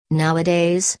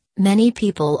Nowadays, many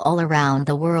people all around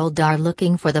the world are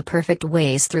looking for the perfect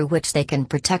ways through which they can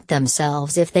protect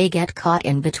themselves if they get caught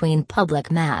in between public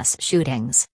mass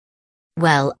shootings.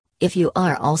 Well, if you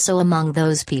are also among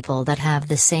those people that have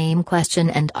the same question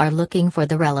and are looking for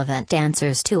the relevant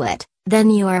answers to it, then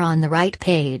you are on the right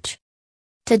page.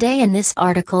 Today in this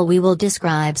article we will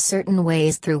describe certain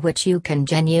ways through which you can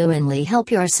genuinely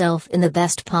help yourself in the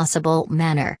best possible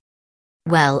manner.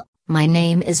 Well, my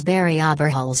name is Barry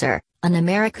Oberholzer, an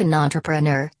American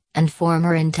entrepreneur, and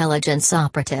former intelligence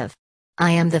operative.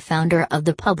 I am the founder of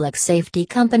the public safety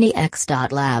company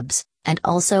X.Labs, and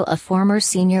also a former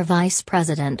senior vice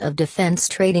president of Defense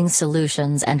Trading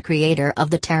Solutions and creator of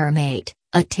the Terrormate,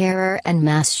 a terror and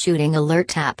mass shooting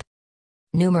alert app.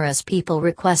 Numerous people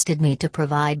requested me to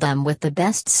provide them with the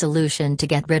best solution to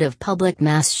get rid of public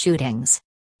mass shootings.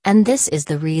 And this is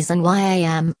the reason why I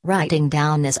am writing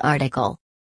down this article.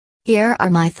 Here are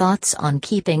my thoughts on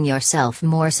keeping yourself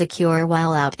more secure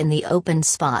while out in the open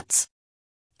spots.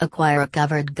 Acquire a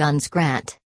covered guns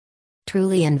grant.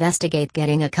 Truly investigate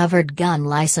getting a covered gun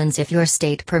license if your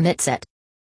state permits it.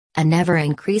 A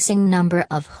never-increasing number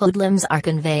of hoodlums are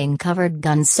conveying covered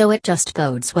guns, so it just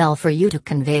bodes well for you to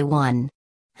convey one.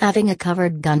 Having a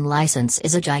covered gun license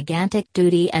is a gigantic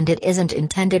duty and it isn't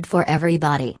intended for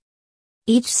everybody.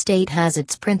 Each state has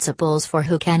its principles for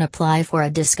who can apply for a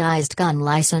disguised gun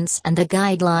license, and the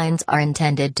guidelines are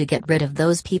intended to get rid of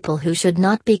those people who should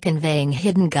not be conveying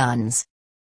hidden guns.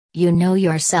 You know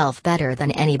yourself better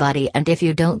than anybody, and if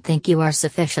you don't think you are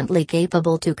sufficiently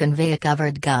capable to convey a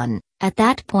covered gun, at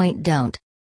that point don't.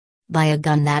 Buy a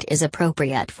gun that is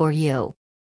appropriate for you.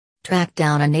 Track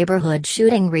down a neighborhood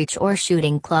shooting range or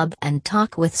shooting club and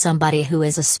talk with somebody who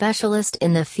is a specialist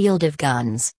in the field of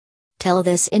guns. Tell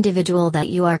this individual that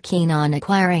you are keen on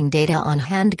acquiring data on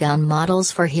handgun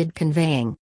models for HID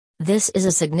conveying. This is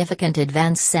a significant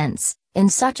advance since, in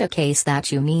such a case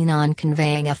that you mean on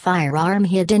conveying a firearm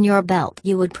hid in your belt,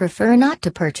 you would prefer not to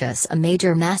purchase a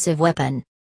major massive weapon.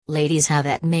 Ladies have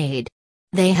it made.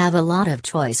 They have a lot of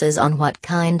choices on what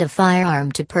kind of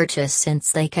firearm to purchase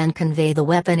since they can convey the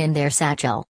weapon in their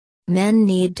satchel. Men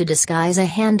need to disguise a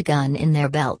handgun in their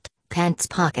belt, pants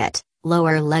pocket,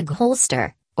 lower leg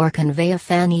holster, or convey a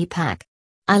fanny pack.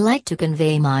 I like to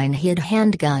convey mine hid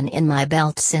handgun in my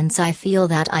belt since I feel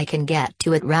that I can get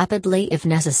to it rapidly if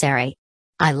necessary.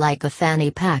 I like a fanny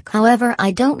pack, however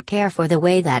I don't care for the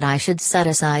way that I should set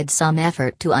aside some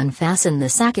effort to unfasten the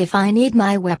sack if I need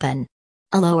my weapon.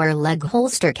 A lower leg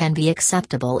holster can be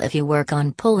acceptable if you work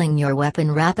on pulling your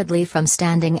weapon rapidly from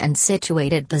standing and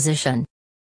situated position.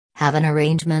 Have an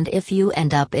arrangement if you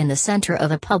end up in the center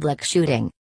of a public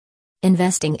shooting.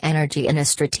 Investing energy in a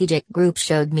strategic group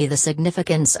showed me the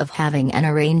significance of having an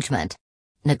arrangement.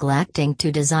 Neglecting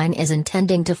to design is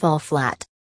intending to fall flat.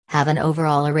 Have an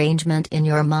overall arrangement in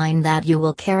your mind that you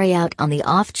will carry out on the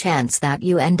off chance that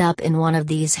you end up in one of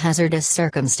these hazardous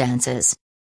circumstances.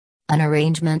 An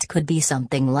arrangement could be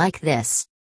something like this.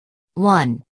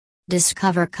 1.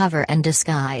 Discover cover and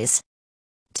disguise.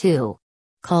 2.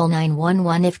 Call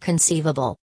 911 if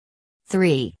conceivable.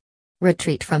 3.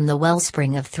 Retreat from the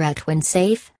wellspring of threat when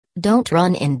safe, don't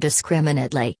run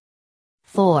indiscriminately.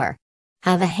 4.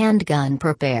 Have a handgun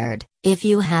prepared, if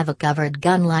you have a covered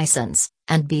gun license,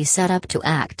 and be set up to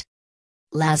act.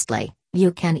 Lastly,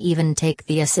 you can even take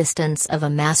the assistance of a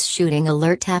mass shooting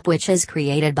alert app which is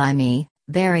created by me,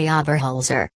 Barry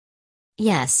Oberholzer.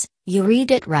 Yes, you read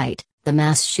it right, the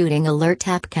mass shooting alert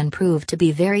app can prove to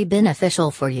be very beneficial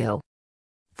for you.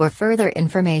 For further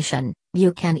information,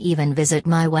 you can even visit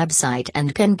my website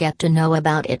and can get to know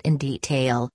about it in detail.